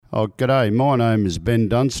Oh, g'day. My name is Ben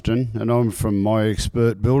Dunstan and I'm from My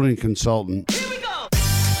Expert Building Consultant. Here we go!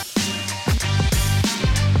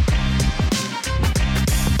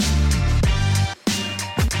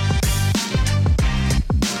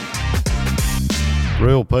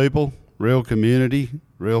 Real people, real community,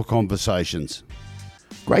 real conversations.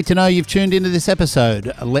 Great to know you've tuned into this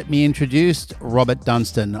episode. Let me introduce Robert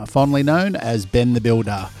Dunstan, fondly known as Ben the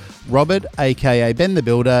Builder. Robert, aka Ben the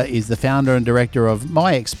Builder, is the founder and director of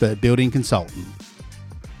My Expert Building Consultant.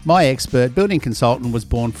 My Expert Building Consultant was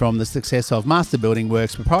born from the success of Master Building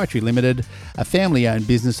Works Proprietary Limited, a family-owned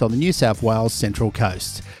business on the New South Wales Central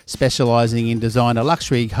Coast, specialising in designer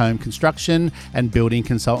luxury home construction and building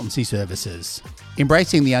consultancy services.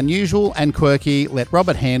 Embracing the unusual and quirky, let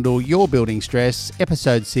Robert handle your building stress,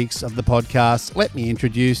 episode 6 of the podcast. Let me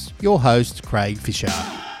introduce your host, Craig Fisher.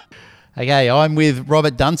 Okay, I'm with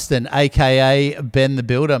Robert Dunstan, aka Ben the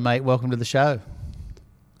Builder. Mate, welcome to the show.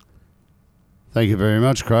 Thank you very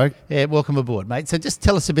much, Craig. Yeah, welcome aboard, mate. So just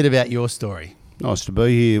tell us a bit about your story. Nice to be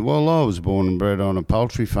here. Well, I was born and bred on a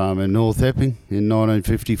poultry farm in North Epping in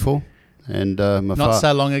 1954. And Not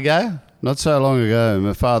so long ago? Not so long ago.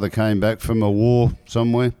 My father came back from a war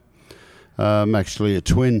somewhere. I'm actually a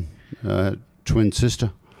twin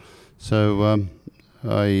sister. So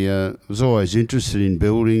I was always interested in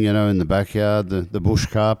building, in the backyard, the bush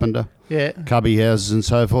carpenter, cubby houses and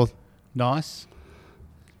so forth. Nice.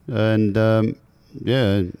 And,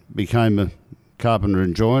 became a carpenter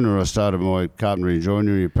and joiner. I started my carpentry and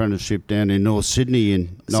joinery apprenticeship down in North Sydney in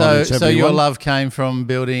 1971. So your love came from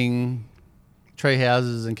building tree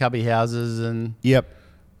houses and cubby houses and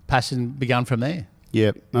passion begun from there?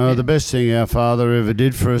 Yep. The best thing our father ever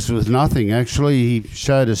did for us was nothing, actually. He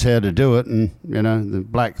showed us how to do it and, the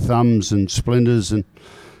black thumbs and splinters and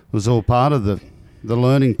was all part of the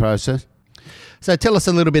learning process. So tell us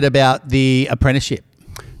a little bit about the apprenticeship.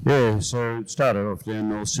 Yeah, so it started off down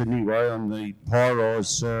North Sydney way on the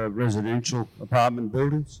high-rise residential apartment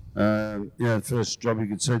buildings. The first job you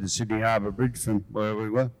could see the Sydney Harbour Bridge from where we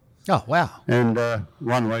were. Oh, wow. And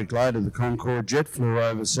 1 week later, the Concorde jet flew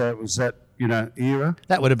over, so it was that, era.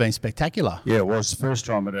 That would have been spectacular. Yeah, it was the first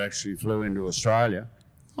time it actually flew into Australia.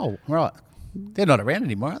 Oh, right. They're not around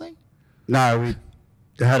anymore, are they? No, we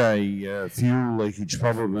had a fuel leakage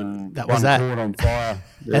problem and that one was caught on fire.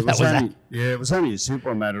 It was only a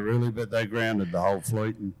simple matter, really, but they grounded the whole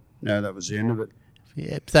fleet and that was the end of it.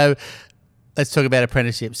 Yeah, so let's talk about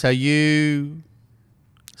apprenticeship. So you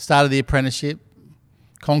started the apprenticeship,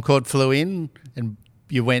 Concorde flew in and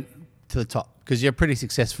you went to the top because you're a pretty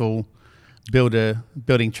successful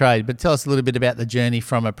building trade. But tell us a little bit about the journey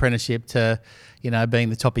from apprenticeship to, being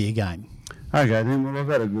the top of your game. Okay, then, well, I've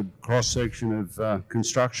had a good cross-section of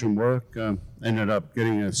construction work. Ended up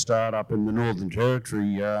getting a start up in the Northern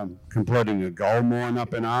Territory, completing a gold mine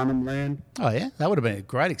up in Arnhem Land. Oh, yeah? That would have been a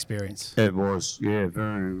great experience. It was, very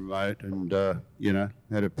remote and,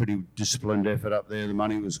 had a pretty disciplined effort up there. The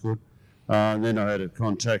money was good. And then I had a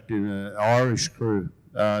contact in an Irish crew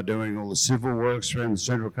doing all the civil works around the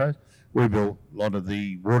Central Coast. We built a lot of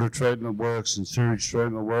the water treatment works and sewage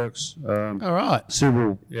treatment works. All right.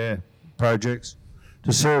 Civil, projects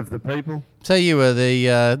to serve the people. So you were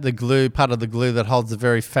the glue, part of the glue that holds the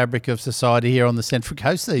very fabric of society here on the Central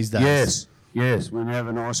Coast these days. Yes. When you have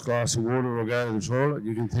a nice glass of water or go to the toilet,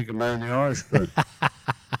 you can think of me and the Irish crew.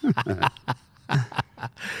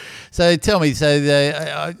 So tell me,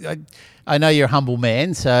 I know you're a humble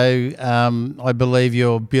man, so I believe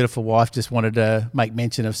your beautiful wife just wanted to make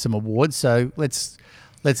mention of some awards. So let's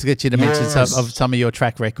get you to mention some of your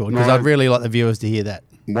track record because I'd really like the viewers to hear that.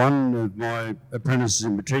 One of my apprentices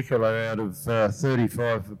in particular out of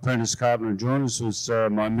 35 apprentice carpenter and joiners was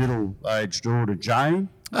my middle-aged daughter, Jane.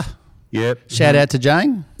 Yep. Shout out to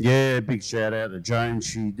Jane. Yeah, big shout out to Jane.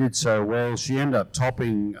 She did so well. She ended up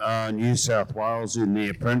topping New South Wales in the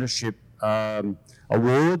apprenticeship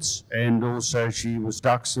awards, and also she was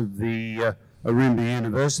dux of the Ourimbah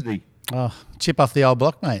University. Oh, chip off the old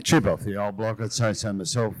block, mate. Chip off the old block, I'd say so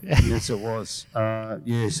myself. Yes, it was. So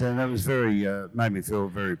that was made me feel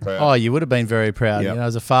very proud. Oh, you would have been very proud,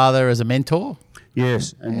 as a father, as a mentor.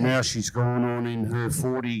 Yes, and now she's gone on in her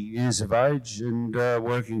 40 years of age and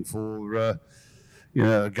working for,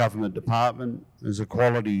 a government department as a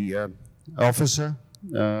quality officer.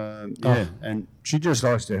 And she just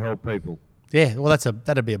likes to help people. Yeah, well,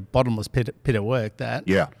 that'd be a bottomless pit of work, that.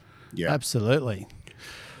 Yeah. Absolutely.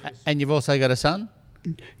 And you've also got a son?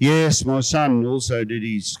 Yes, my son also did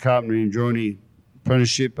his carpentry and joinery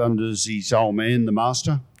apprenticeship under his old man, the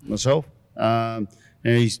master, myself. And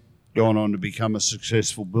he's gone on to become a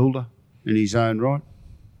successful builder in his own right.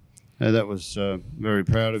 that was very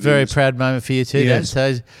proud of Very him. proud moment for you too, Yes.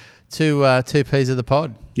 Dad. So two P's of the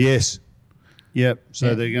pod. Yes. Yep. So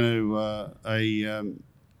Yeah. they're going to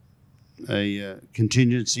a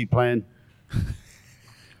contingency plan.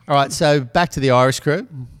 All right, so back to the Irish crew.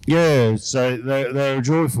 Yeah. So they're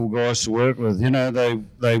joyful guys to work with. You know,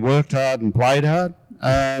 they worked hard and played hard.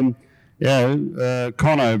 Con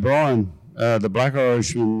O'Brien, the Black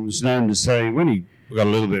Irishman, was known to say when he got a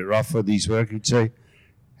little bit rough with his work, he'd say,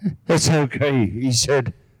 "It's okay." He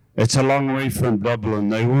said, "It's a long way from Dublin.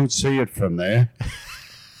 They won't see it from there."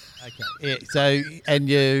 Okay. Yeah. So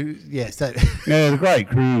Yeah, the great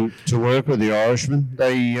crew to work with, the Irishmen.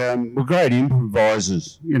 They were great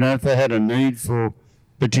improvisers. You know, if they had a need for a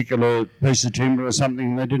particular piece of timber or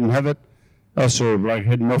something, they didn't have it. I saw a bloke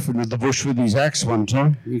heading off into the bush with his axe one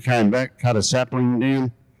time. He came back, cut a sapling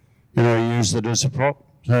down. You know, he used it as a prop.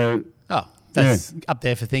 So that's up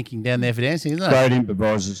there for thinking, down there for dancing, isn't it? great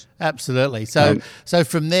improvisers. Absolutely. So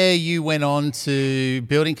from there you went on to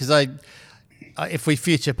building, because if we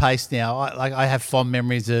future pace now, I have fond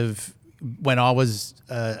memories of when I was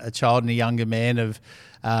a child and a younger man of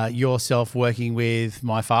yourself working with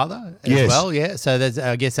my father as Yes. well. Yeah. So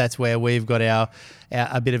I guess that's where we've got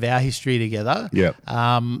a bit of our history together. Yeah.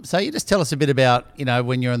 So you just tell us a bit about,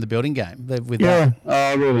 when you're in the building game with Yeah, that.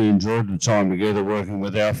 I really enjoyed the time together working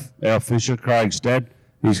with Al Fisher, Craig's dad.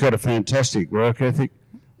 He's got a fantastic work ethic,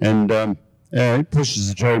 and he pushes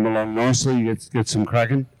the team along nicely. Gets them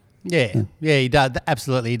cracking. Yeah, he does.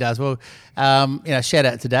 Absolutely, he does. Well, shout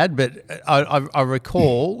out to Dad. But I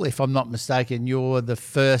recall, if I'm not mistaken, you're the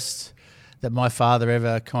first that my father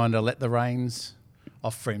ever kind of let the reins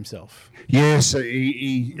off for himself. Yes,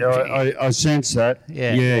 I sense that.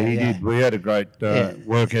 Yeah, he did. We had a great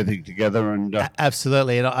work ethic together, and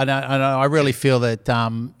Absolutely, and I really feel that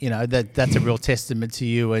that's a real testament to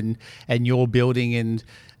you and your building and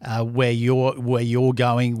where you're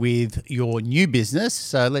going with your new business.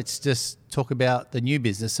 So let's just talk about the new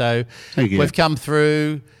business. So Thank you. We've come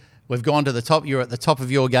through, we've gone to the top. You're at the top of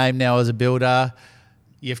your game now as a builder.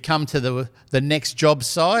 You've come to the next job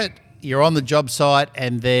site. You're on the job site,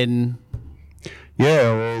 and then.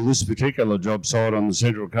 Yeah, well, this particular job site on the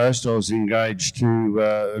Central Coast, I was engaged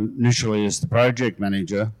to initially as the project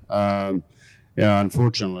manager.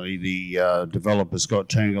 Unfortunately, the developers got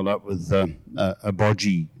tangled up with a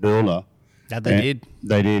bodgy builder. That they did.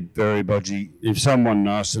 They did, very bodgy. If someone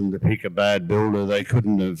asked them to pick a bad builder, they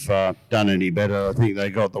couldn't have done any better. I think they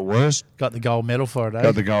got the worst. Got the gold medal for it, eh?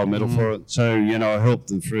 Got the gold medal for it. So, I helped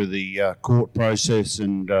them through the court process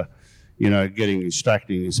and,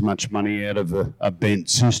 extracting as much money out of a bent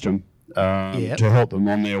system to help them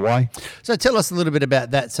on their way. So tell us a little bit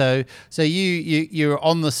about that. So you're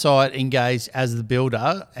on the site engaged as the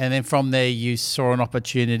builder, and then from there you saw an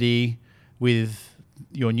opportunity with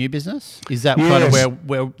your new business. Is that kind of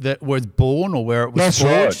where that was born, or where it was forged?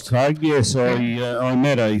 That's right, Craig. Yes, I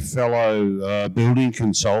met a fellow building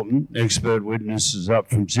consultant, expert witnesses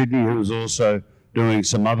up from Sydney, who was also doing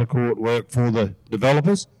some other court work for the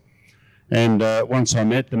developers. And once I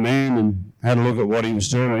met the man and had a look at what he was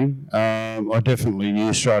doing, I definitely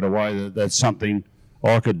knew straight away that that's something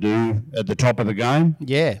I could do at the top of the game.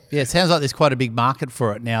 Yeah. It sounds like there's quite a big market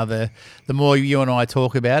for it now. The more you and I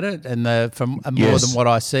talk about it, and more than what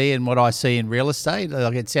I see and what I see in real estate,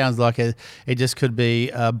 like it sounds like it just could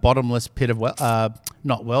be a bottomless pit of a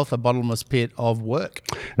bottomless pit of work.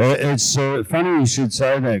 It's funny you should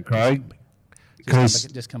say that, Craig.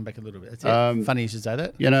 Just come back a little bit. That's it. Funny you should say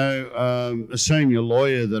that. A senior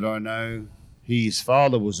lawyer that I know, his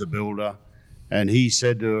father was a builder, and he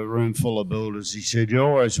said to a room full of builders, he said, "You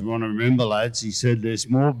always want to remember, lads," he said, "there's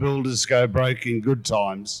more builders go broke in good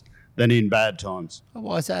times than in bad times." Oh,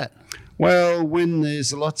 why is that? Well, when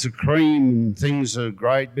there's lots of cream and things are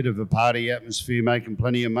great, bit of a party atmosphere, making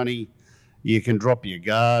plenty of money, you can drop your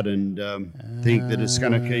guard and think that it's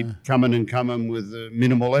going to keep coming and coming with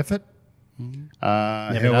minimal effort.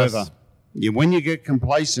 However, when you get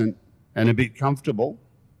complacent and a bit comfortable,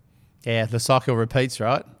 the cycle repeats,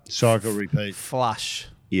 right? Cycle repeats. Flush.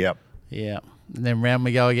 Yep. Yeah. And then round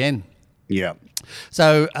we go again. Yep.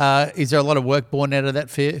 So is there a lot of work born out of that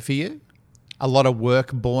for you? A lot of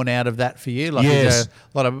work born out of that for you? Like yes. Is there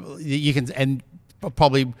a lot of, you can, and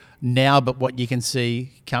probably now, but what you can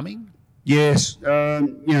see coming? Yes,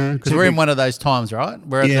 because we're in one of those times, right?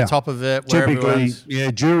 We're at the top of it. Where typically,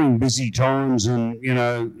 during busy times, and you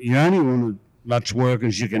only want as much work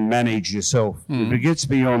as you can manage yourself. If it gets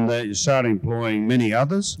beyond that, you start employing many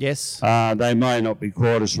others. Yes, they may not be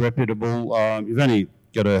quite as reputable. You've only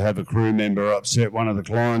got to have a crew member upset one of the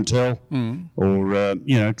clientele, or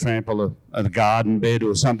trample a garden bed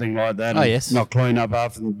or something like that. Oh, and yes. not clean up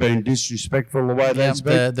after them being disrespectful the way they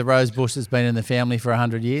speak. The rose bush has been in the family for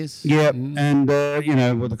 100 years. Yeah, and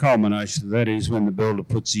well, the culmination of that is when the builder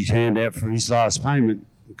puts his hand out for his last payment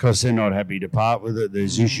because they're not happy to part with it.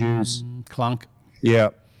 There's issues. Clunk. Yeah.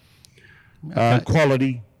 Okay.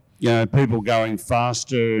 Quality. People going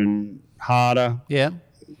faster and harder. Yeah.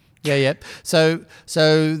 So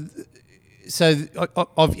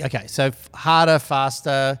harder,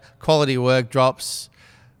 faster, quality work drops.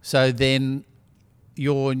 So then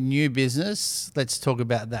your new business, let's talk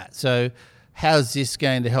about that. So how's this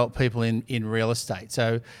going to help people in real estate?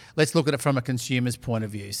 So let's look at it from a consumer's point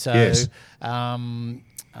of view. So yes. Joan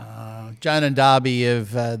and Darby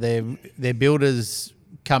their builders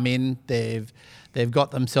come in, they've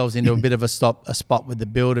got themselves into a bit of a spot with the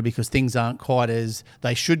builder because things aren't quite as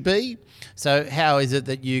they should be. So how is it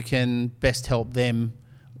that you can best help them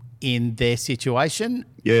in their situation?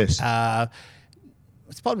 Yes.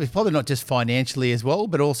 It's probably not just financially as well,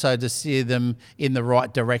 but also to steer them in the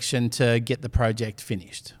right direction to get the project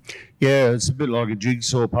finished. Yeah, it's a bit like a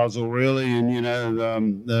jigsaw puzzle, really. And,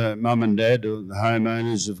 the mum and dad or the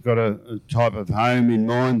homeowners have got a type of home in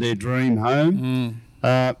mind, their dream home.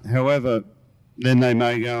 However, then they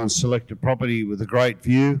may go and select a property with a great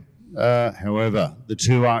view. However, the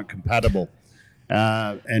two aren't compatible.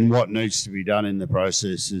 And what needs to be done in the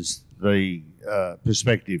process is the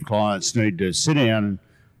prospective clients need to sit down and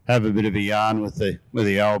have a bit of a yarn with the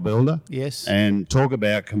old builder. Yes. And talk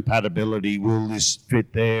about compatibility. Will this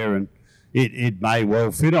fit there? And it may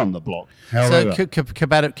well fit on the block. However, so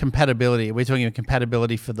compatibility, we're talking about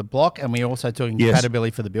compatibility for the block, and we're also talking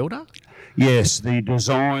compatibility for the builder? Yes, the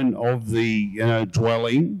design of the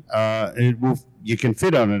dwelling, you can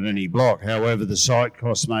fit on it any block. However, the site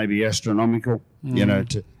costs may be astronomical,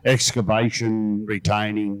 to excavation,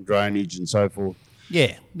 retaining, drainage and so forth.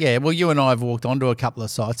 Yeah. Well, you and I have walked onto a couple of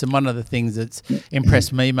sites, and one of the things that's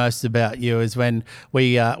impressed me most about you is when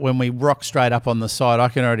we rock straight up on the site, I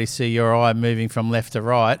can already see your eye moving from left to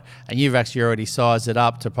right, and you've actually already sized it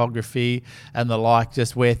up, topography and the like,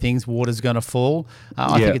 just where water's going to fall.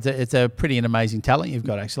 I think it's a pretty amazing talent you've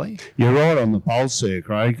got, actually. You're right on the pulse there,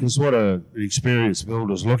 Craig, because what an experienced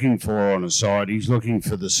builder's looking for on a site, he's looking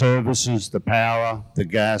for the services, the power, the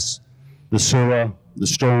gas, the sewer, the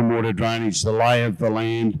stormwater drainage, the lay of the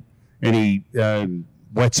land, any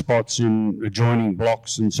wet spots in adjoining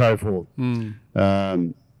blocks and so forth.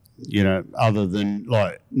 Other than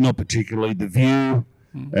not particularly the view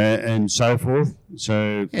and so forth.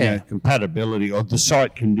 So compatibility of the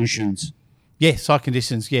site conditions. Yeah, site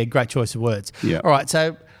conditions. Yeah, great choice of words. Yeah. All right,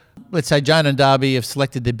 so let's say Joan and Darby have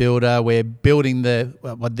selected the builder. We're building they're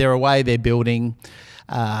away, they're building.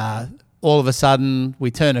 All of a sudden,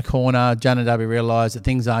 we turn a corner. Joan and Darby realise that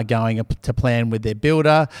things aren't going up to plan with their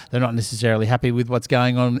builder. They're not necessarily happy with what's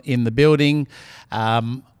going on in the building.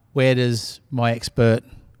 Where does my expert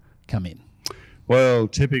come in? Well,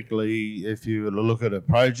 typically, if you were to look at a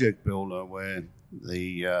project builder where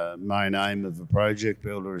the main aim of a project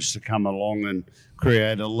builder is to come along and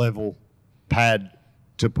create a level pad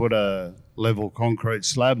to put a level concrete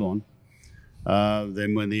slab on,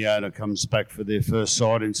 then when the owner comes back for their first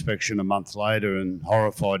site inspection a month later and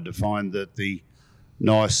horrified to find that the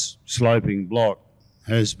nice sloping block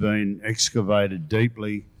has been excavated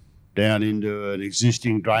deeply down into an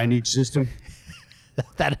existing drainage system.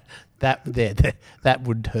 That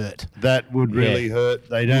would hurt. That would really hurt.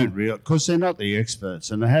 They don't realize, because they're not the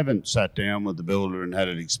experts and they haven't sat down with the builder and had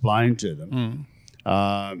it explained to them.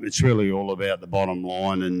 It's really all about the bottom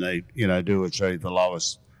line, and they do achieve the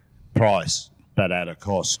lowest price, but at a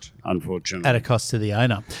cost, unfortunately. At a cost to the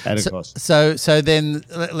owner. At a cost. So then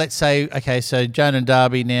let's say, okay, so Joan and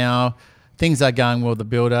Darby now, things are going well with the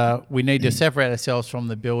builder. We need to separate ourselves from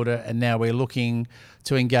the builder, and now we're looking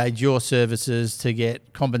to engage your services to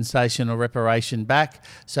get compensation or reparation back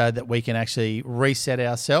so that we can actually reset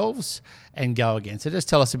ourselves and go again. So just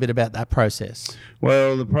tell us a bit about that process.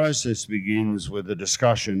 Well, the process begins with a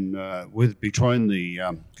discussion between the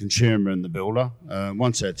consumer and the builder.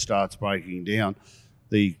 Once that starts breaking down,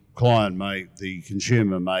 the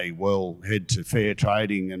consumer may well head to fair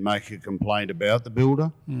trading and make a complaint about the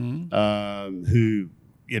builder, who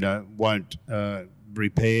won't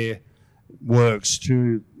repair works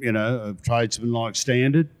to a tradesman-like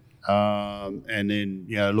standard, and then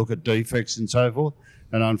look at defects and so forth.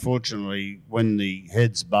 And unfortunately, when the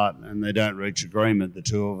heads butt and they don't reach agreement, the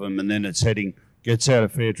two of them, and then gets out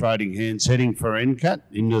of fair trading hands, heading for NCAT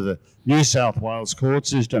into the New South Wales court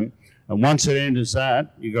system, And once it enters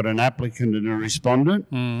that, you've got an applicant and a respondent.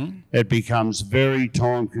 It becomes very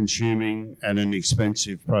time-consuming and an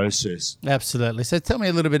expensive process. Absolutely. So tell me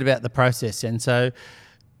a little bit about the process. And so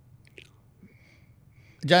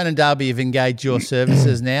Joan and Darby have engaged your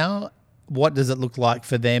services now. What does it look like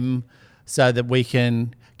for them so that we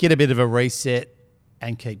can get a bit of a reset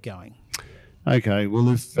and keep going? Okay, well,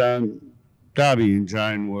 if Darby and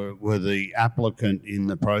Joan were the applicant in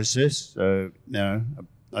the process,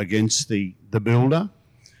 against the builder,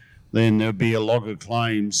 then there'd be a log of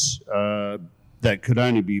claims that could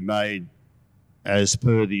only be made as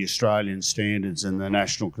per the Australian standards and the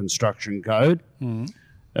National Construction Code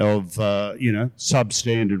of,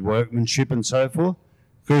 substandard workmanship and so forth.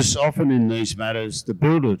 Because often in these matters, the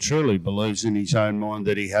builder truly believes in his own mind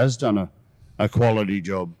that he has done a quality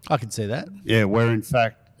job. I can see that. Yeah, where in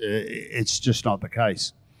fact it's just not the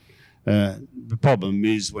case. The problem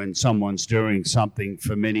is when someone's doing something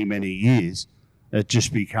for many, many years, it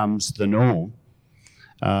just becomes the norm.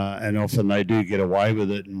 And often they do get away with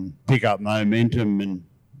it and pick up momentum, and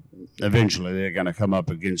eventually they're going to come up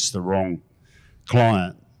against the wrong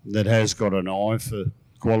client that has got an eye for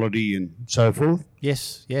quality and so forth.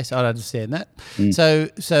 Yes, I understand that.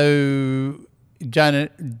 So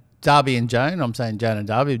Darby and Joan, I'm saying Joan and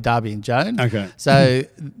Darby and Joan. Okay. So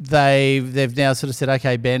they've now sort of said,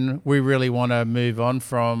 okay, Ben, we really want to move on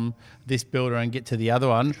from this builder and get to the other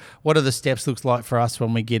one. What are the steps looks like for us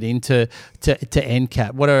when we get into to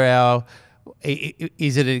NCAP? What are our...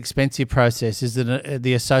 Is it an expensive process? Is it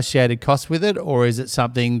the associated cost with it, or is it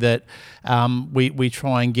something that we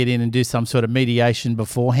try and get in and do some sort of mediation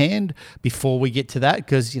beforehand before we get to that?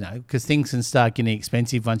 Because things can start getting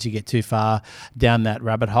expensive once you get too far down that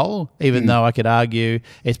rabbit hole. Even though I could argue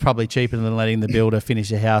it's probably cheaper than letting the builder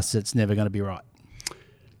finish a house that's never going to be right.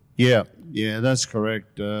 Yeah, that's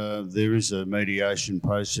correct. There is a mediation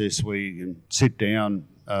process where you can sit down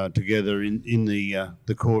together in the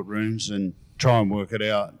courtrooms and try and work it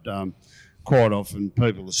out. Quite often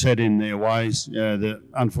people are set in their ways.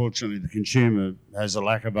 Unfortunately, the consumer has a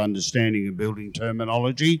lack of understanding of building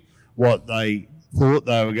terminology, what they thought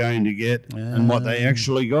they were going to get and what they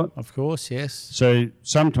actually got. Of course, yes. So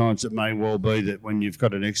sometimes it may well be that when you've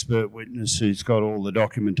got an expert witness who's got all the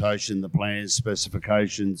documentation, the plans,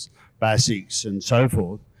 specifications, basics and so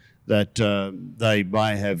forth, that they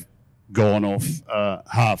may have gone off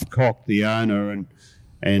half-cocked, the owner,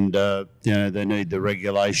 and they need the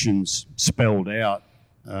regulations spelled out.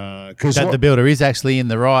 Because the builder is actually in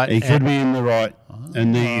the right. He could be in the right.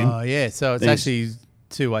 So it's actually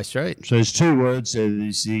two-way street. So there's two words there.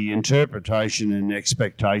 There's the interpretation and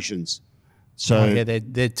expectations. So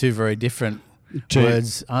they're two very different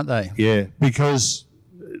words, aren't they? Yeah, because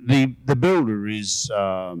the builder is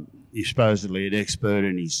supposedly an expert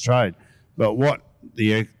in his trade, but what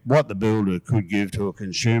the builder could give to a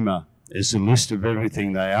consumer is a list of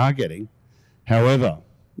everything they are getting. However,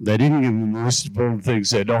 they didn't give them a list of all the things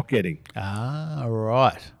they're not getting. Ah,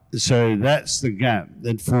 right. So that's the gap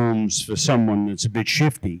that forms for someone that's a bit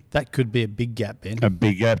shifty. That could be a big gap, Ben. A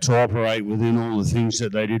big gap to operate within all the things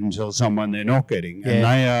that they didn't tell someone they're not getting. And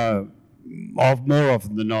they are, more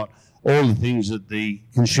often than not, all the things that the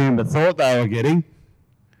consumer thought they were getting,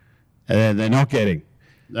 they're not getting.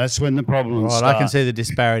 That's when the problems start. I can see the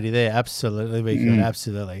disparity there. Absolutely, we can.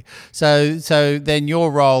 Absolutely. So then your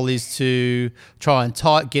role is to try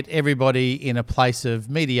and get everybody in a place of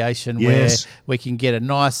mediation where we can get a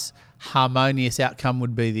nice, harmonious outcome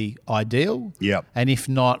would be the ideal. Yep. And if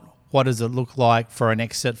not, what does it look like for an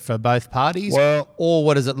exit for both parties? Well, or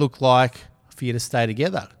what does it look like for you to stay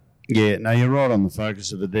together? Yeah, no, you're right on the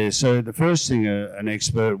focus of it there. So the first thing an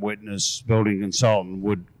expert witness building consultant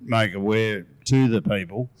would make aware to the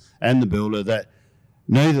people and the builder that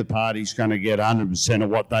neither party's going to get 100% of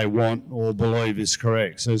what they want or believe is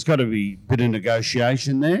correct. So there's got to be a bit of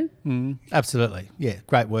negotiation there. Absolutely. Yeah,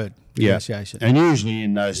 great word, negotiation. And usually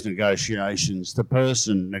in those negotiations, the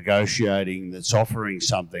person negotiating that's offering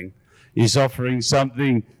something is offering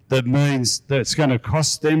something that means that's going to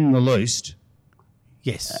cost them the least.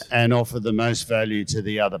 Yes. And offer the most value to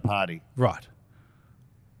the other party. Right.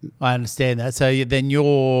 I understand that. So then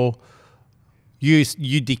you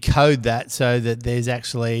decode that so that there's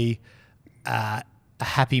actually a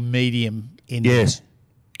happy medium in there. Yes.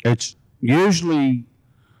 It's usually,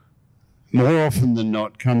 more often than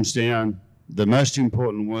not, comes down, the most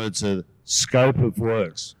important words are scope of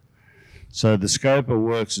works. So the scope of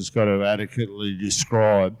works has got to adequately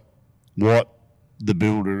describe what the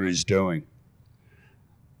builder is doing.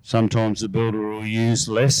 Sometimes the builder will use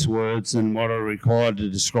less words than what are required to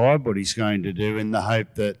describe what he's going to do in the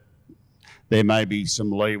hope that there may be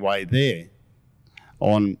some leeway there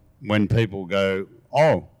on when people go,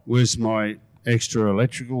 oh, where's my extra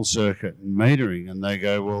electrical circuit and metering? And they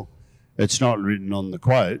go, well, it's not written on the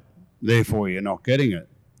quote, therefore you're not getting it.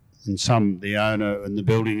 And the owner and the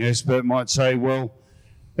building expert might say, well,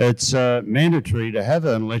 it's mandatory to have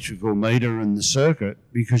an electrical meter in the circuit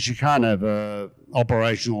because you can't have a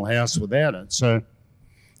operational house without it. So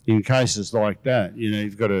in cases like that,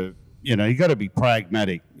 you've got to be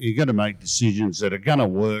pragmatic. You've got to make decisions that are going to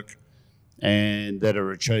work and that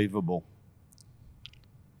are achievable.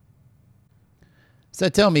 So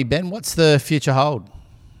tell me, Ben, what's the future hold?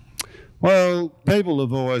 Well, people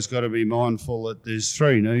have always got to be mindful that there's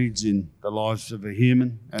 3 needs in the lives of a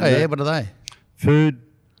human. What are they? Food,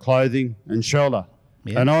 clothing and shelter.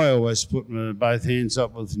 Yeah. And I always put both hands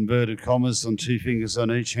up with inverted commas on 2 fingers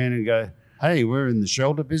on each hand and go, hey, we're in the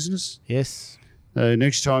shelter business. Yes.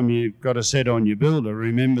 Next time you've got a set on your builder,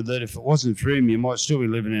 remember that if it wasn't for him, you might still be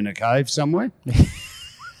living in a cave somewhere.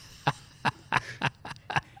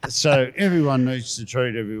 So everyone needs to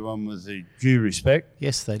treat everyone with the due respect.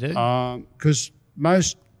 Yes, they do. Because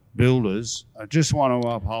most builders just want to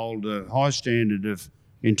uphold a high standard of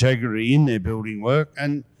integrity in their building work,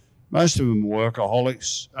 and most of them are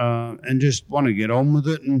workaholics and just want to get on with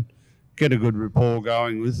it and get a good rapport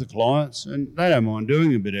going with the clients, and they don't mind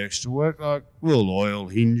doing a bit of extra work, like we'll oil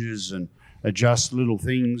hinges and adjust little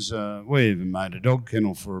things. We even made a dog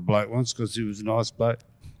kennel for a bloke once because he was a nice bloke.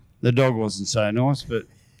 The dog wasn't so nice, but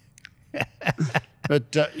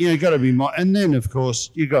you've got to be and then of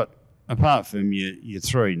course you got, apart from your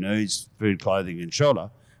 3 needs, food, clothing and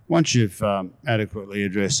shelter, once you've adequately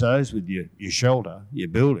addressed those with your shelter, your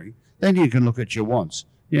building, then you can look at your wants.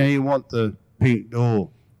 You want the pink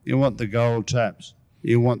door, you want the gold taps,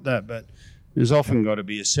 you want that, but there's often got to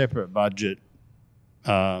be a separate budget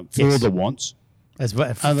for the wants.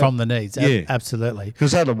 From the needs, yeah. Absolutely.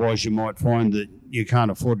 Because otherwise you might find that you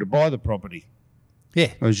can't afford to buy the property. Yeah.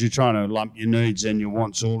 Because you're trying to lump your needs and your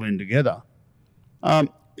wants all in together.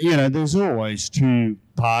 There's always 2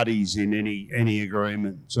 parties in any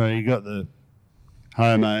agreement. So you got the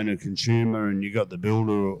homeowner, consumer, and you got the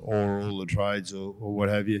builder or all the trades or what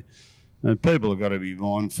have you. And people have got to be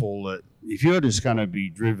mindful that if you're just going to be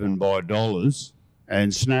driven by dollars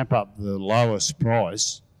and snap up the lowest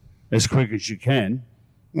price as quick as you can,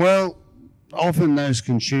 well, often those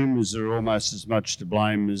consumers are almost as much to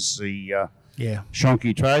blame as the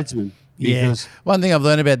shonky tradesman. Yeah. One thing I've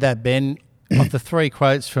learned about that, Ben, of the 3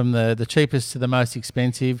 quotes from the cheapest to the most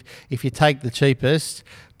expensive, if you take the cheapest,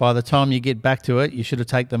 by the time you get back to it, you should have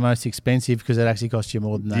taken the most expensive because it actually cost you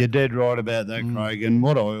more than that. You're dead right about that, Craig. And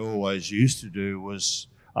what I always used to do was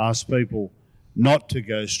ask people not to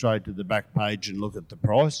go straight to the back page and look at the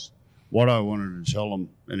price. What I wanted to tell them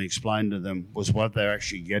and explain to them was what they're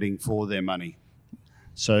actually getting for their money.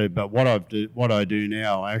 So, but what I do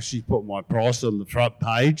now, I actually put my price on the front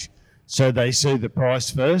page so they see the price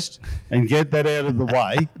first and get that out of the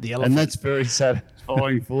way. And that's very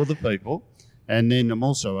satisfying for the people. And then I'm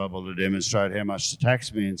also able to demonstrate how much the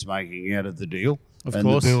taxman's making out of the deal. Of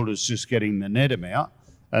course. The builder's just getting the net amount.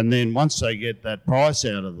 And then once they get that price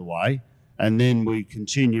out of the way, and then we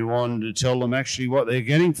continue on to tell them actually what they're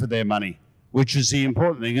getting for their money, which is the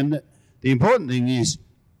important thing. And the important thing is,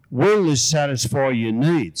 will this satisfy your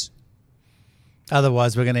needs?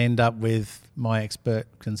 Otherwise, we're going to end up with My Expert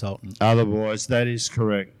Consultant. Otherwise, that is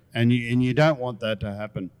correct. And you don't want that to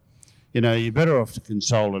happen. You're better off to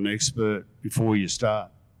consult an expert before you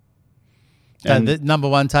start. And the number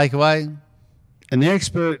 1 takeaway? And the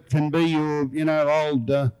expert can be your,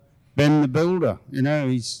 old Ben the Builder.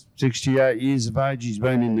 He's 68 years of age. He's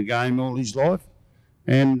been in the game all his life.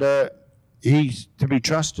 And he's to be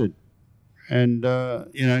trusted and,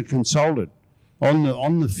 consulted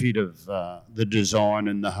on the fit of the design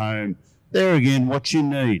and the home. There again, what you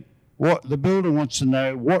need. What the builder wants to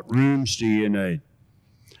know, what rooms do you need?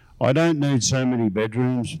 I don't need so many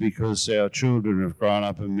bedrooms because our children have grown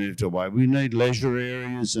up and moved away. We need leisure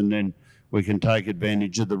areas, and then we can take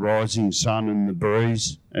advantage of the rising sun and the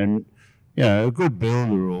breeze. And, a good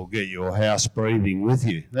builder will get your house breathing with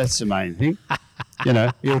you. That's the main thing.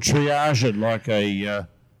 He'll triage it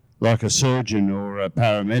like a surgeon or a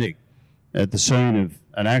paramedic at the scene of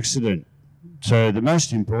an accident. So the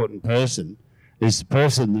most important person is the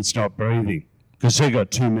person that's not breathing, because they've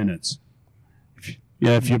got 2 minutes.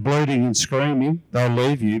 If you're bleeding and screaming, they'll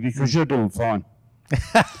leave you because you're doing fine.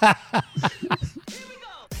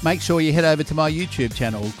 Make sure you head over to my YouTube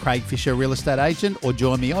channel, Craig Fisher Real Estate Agent, or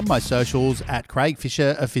join me on my socials at Craig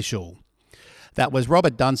Fisher Official. That was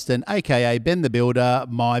Robert Dunstan, aka Ben the Builder,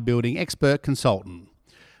 my building expert consultant.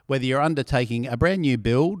 Whether you're undertaking a brand new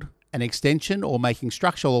build, an extension or making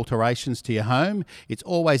structural alterations to your home, it's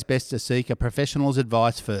always best to seek a professional's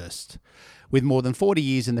advice first. With more than 40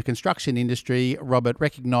 years in the construction industry, Robert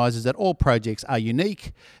recognises that all projects are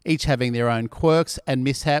unique, each having their own quirks and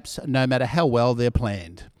mishaps, no matter how well they're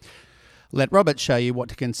planned. Let Robert show you what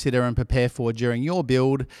to consider and prepare for during your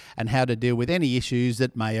build and how to deal with any issues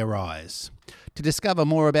that may arise. To discover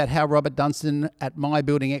more about how Robert Dunstan at My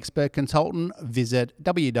Building Expert Consultant, visit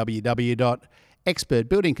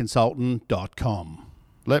www.expertbuildingconsultant.com.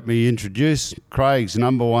 Let me introduce Craig's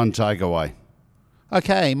number one takeaway.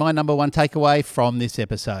 Okay, my number one takeaway from this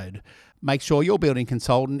episode. Make sure your building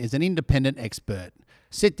consultant is an independent expert.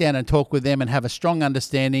 Sit down and talk with them and have a strong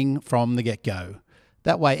understanding from the get-go.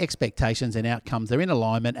 That way expectations and outcomes are in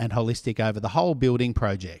alignment and holistic over the whole building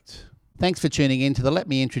project. Thanks for tuning in to the Let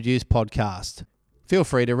Me Introduce podcast. Feel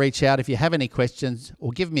free to reach out if you have any questions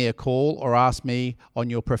or give me a call or ask me on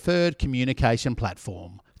your preferred communication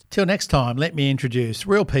platform. Till next time, let me introduce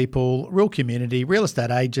real people, real community, real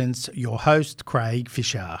estate agents, your host, Craig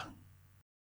Fisher.